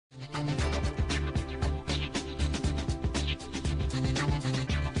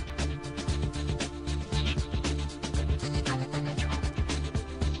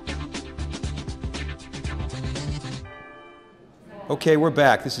Okay, we're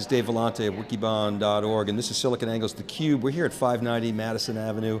back. This is Dave Vellante of Wikibon.org, and this is SiliconANGLE's theCUBE. We're here at 590 Madison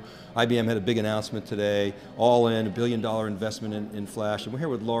Avenue. IBM had a big announcement today, all in, $1 billion investment in flash, and we're here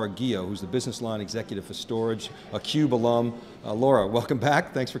with Laura Guio, who's the business line executive for storage, a CUBE alum. Laura, welcome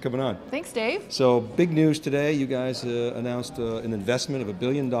back, thanks for coming on. Thanks, Dave. So, big news today, you guys announced an investment of $1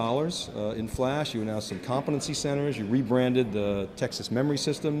 billion in flash. You announced some competency centers, you rebranded the Texas Memory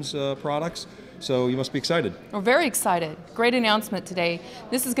Systems products. So you must be excited. We're very excited. Great announcement today.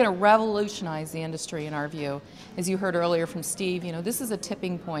 This is going to revolutionize the industry in our view. As you heard earlier from Steve, this is a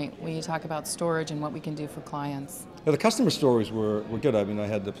tipping point when you talk about storage and what we can do for clients. Now, the customer stories were good. I mean, I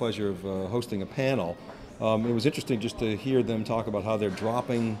had the pleasure of hosting a panel. It was interesting just to hear them talk about how they're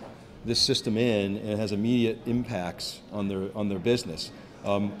dropping this system in and it has immediate impacts on their business.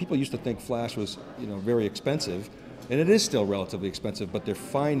 People used to think flash was very expensive. And it is still relatively expensive, but they're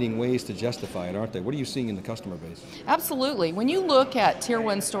finding ways to justify it, aren't they? What are you seeing in the customer base? Absolutely. When you look at tier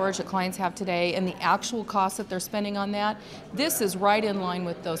 1 storage that clients have today and the actual costs that they're spending on that, this is right in line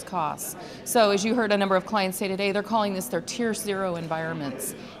with those costs. So as you heard a number of clients say today, they're calling this their tier 0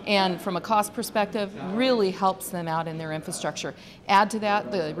 environments. And from a cost perspective, really helps them out in their infrastructure. Add to that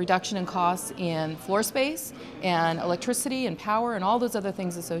the reduction in costs in floor space and electricity and power and all those other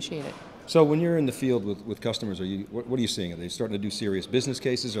things associated. So when you're in the field with customers, what are you seeing? Are they starting to do serious business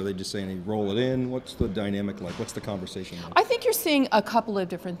cases? Are they just saying, hey, roll it in? What's the dynamic like? What's the conversation like? I think you're seeing a couple of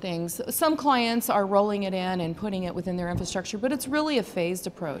different things. Some clients are rolling it in and putting it within their infrastructure, but it's really a phased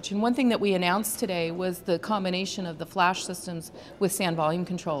approach. And one thing that we announced today was the combination of the flash systems with SAN volume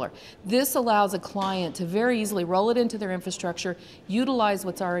controller. This allows a client to very easily roll it into their infrastructure, utilize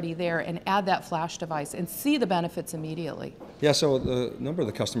what's already there, and add that flash device and see the benefits immediately. Yeah, so a number of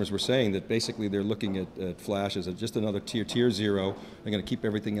the customers were saying that basically they're looking at flash as just another tier 0. They're going to keep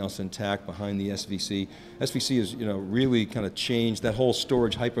everything else intact behind the SVC. SVC has really kind of changed, that whole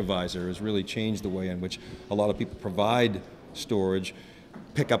storage hypervisor has really changed the way in which a lot of people provide storage,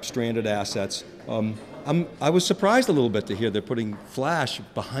 pick up stranded assets. I was surprised a little bit to hear they're putting flash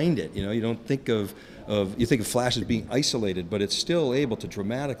behind it. You don't think you think of flash as being isolated, but it's still able to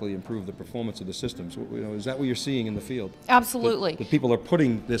dramatically improve the performance of the systems. Is that what you're seeing in the field? Absolutely. That people are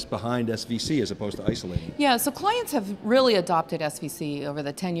putting this behind SVC as opposed to isolating. Yeah, so clients have really adopted SVC over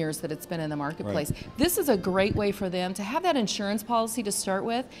the 10 years that it's been in the marketplace. Right. This is a great way for them to have that insurance policy to start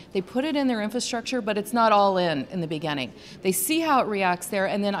with. They put it in their infrastructure, but it's not all in the beginning. They see how it reacts there,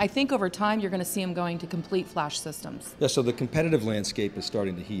 and then I think over time you're going to see them going to complete flash systems. Yeah, so the competitive landscape is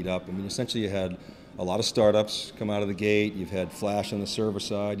starting to heat up. I mean, essentially you had a lot of startups come out of the gate. You've had flash on the server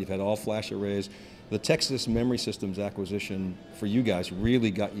side. You've had all flash arrays. The Texas Memory Systems acquisition for you guys really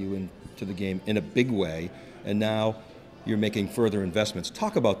got you into the game in a big way, and now you're making further investments.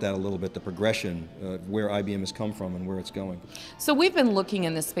 Talk about that a little bit, the progression of where IBM has come from and where it's going. So we've been looking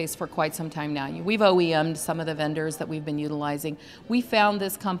in this space for quite some time now. We've OEM'd some of the vendors that we've been utilizing. We found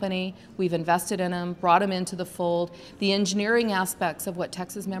this company, we've invested in them, brought them into the fold. The engineering aspects of what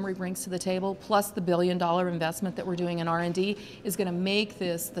Texas Memory brings to the table, plus the $1 billion investment that we're doing in R&D, is going to make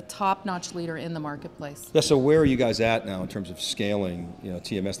this the top-notch leader in the marketplace. Yeah, so where are you guys at now in terms of scaling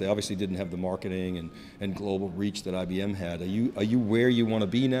TMS? They obviously didn't have the marketing and global reach that IBM had. Are you where you want to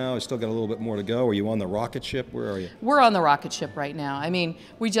be now? You still got a little bit more to go? Are you on the rocket ship? Where are you? We're on the rocket ship right now. I mean,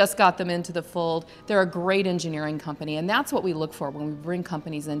 we just got them into the fold. They're a great engineering company, and that's what we look for when we bring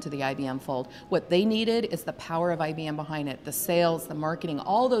companies into the IBM fold. What they needed is the power of IBM behind it, the sales, the marketing,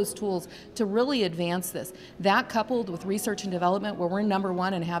 all those tools to really advance this. That coupled with research and development, where we're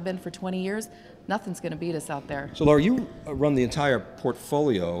 #1 and have been for 20 years, nothing's going to beat us out there. So Laura, you run the entire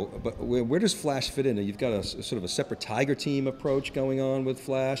portfolio, but where does flash fit in? You've got a sort of a separate tiger team approach going on with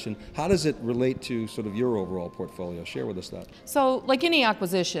flash, and how does it relate to sort of your overall portfolio? Share with us that. So like any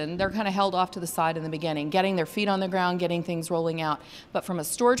acquisition, they're kind of held off to the side in the beginning, getting their feet on the ground, getting things rolling out. But from a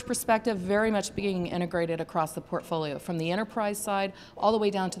storage perspective, very much being integrated across the portfolio, from the enterprise side all the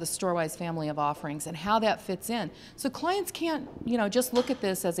way down to the StoreWise family of offerings and how that fits in. So clients can't just look at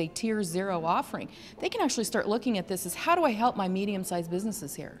this as a tier 0 offering. They can actually start looking at this as, how do I help my medium-sized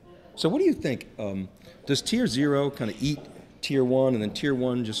businesses here? So what do you think? Does tier 0 kind of eat tier 1 and then tier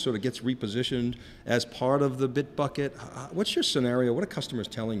 1 just sort of gets repositioned as part of the bit bucket? What's your scenario? What are customers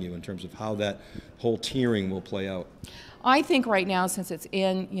telling you in terms of how that whole tiering will play out? I think right now, since it's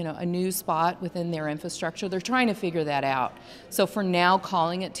in a new spot within their infrastructure, they're trying to figure that out. So for now,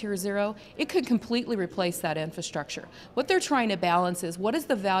 calling it Tier 0, it could completely replace that infrastructure. What they're trying to balance is, what is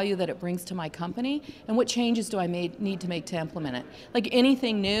the value that it brings to my company, and what changes do I need to make to implement it? Like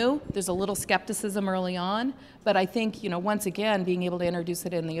anything new, there's a little skepticism early on, but I think, once again, being able to introduce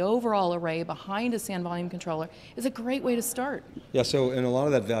it in the overall array behind a SAN volume controller is a great way to start. Yeah, so, and a lot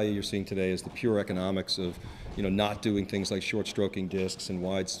of that value you're seeing today is the pure economics of not doing things like short stroking disks and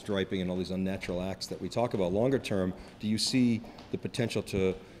wide striping and all these unnatural acts that we talk about. Longer term, do you see the potential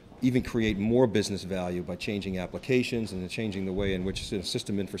to even create more business value by changing applications and changing the way in which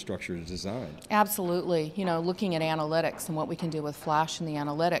system infrastructure is designed? Absolutely. Looking at analytics and what we can do with Flash and the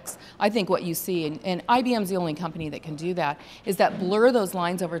analytics, I think what you see, and IBM's the only company that can do that, is that blur those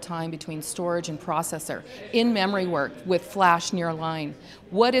lines over time between storage and processor, in-memory work with Flash near line.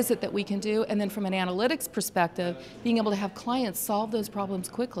 What is it that we can do? And then from an analytics perspective, being able to have clients solve those problems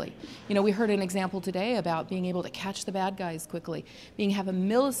quickly. We heard an example today about being able to catch the bad guys quickly, have a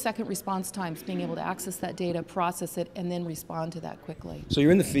millisecond response times, being able to access that data, process it, and then respond to that quickly. So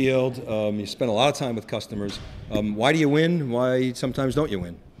you're in the field, you spend a lot of time with customers. Why do you win? Why sometimes don't you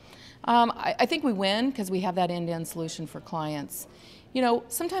win? I think we win because we have that end-to-end solution for clients.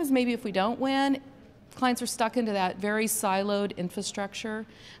 Sometimes maybe if we don't win, clients are stuck into that very siloed infrastructure.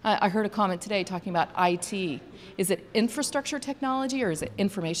 I heard a comment today talking about IT. Is it infrastructure technology or is it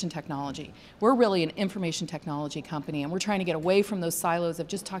information technology? We're really an information technology company, and we're trying to get away from those silos of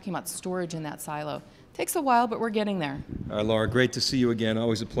just talking about storage in that silo. Takes a while, but we're getting there. All right, Laura, great to see you again.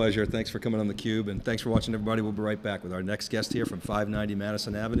 Always a pleasure. Thanks for coming on theCUBE, and thanks for watching, everybody. We'll be right back with our next guest here from 590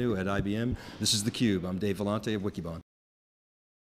 Madison Avenue at IBM. This is theCUBE. I'm Dave Vellante of Wikibon.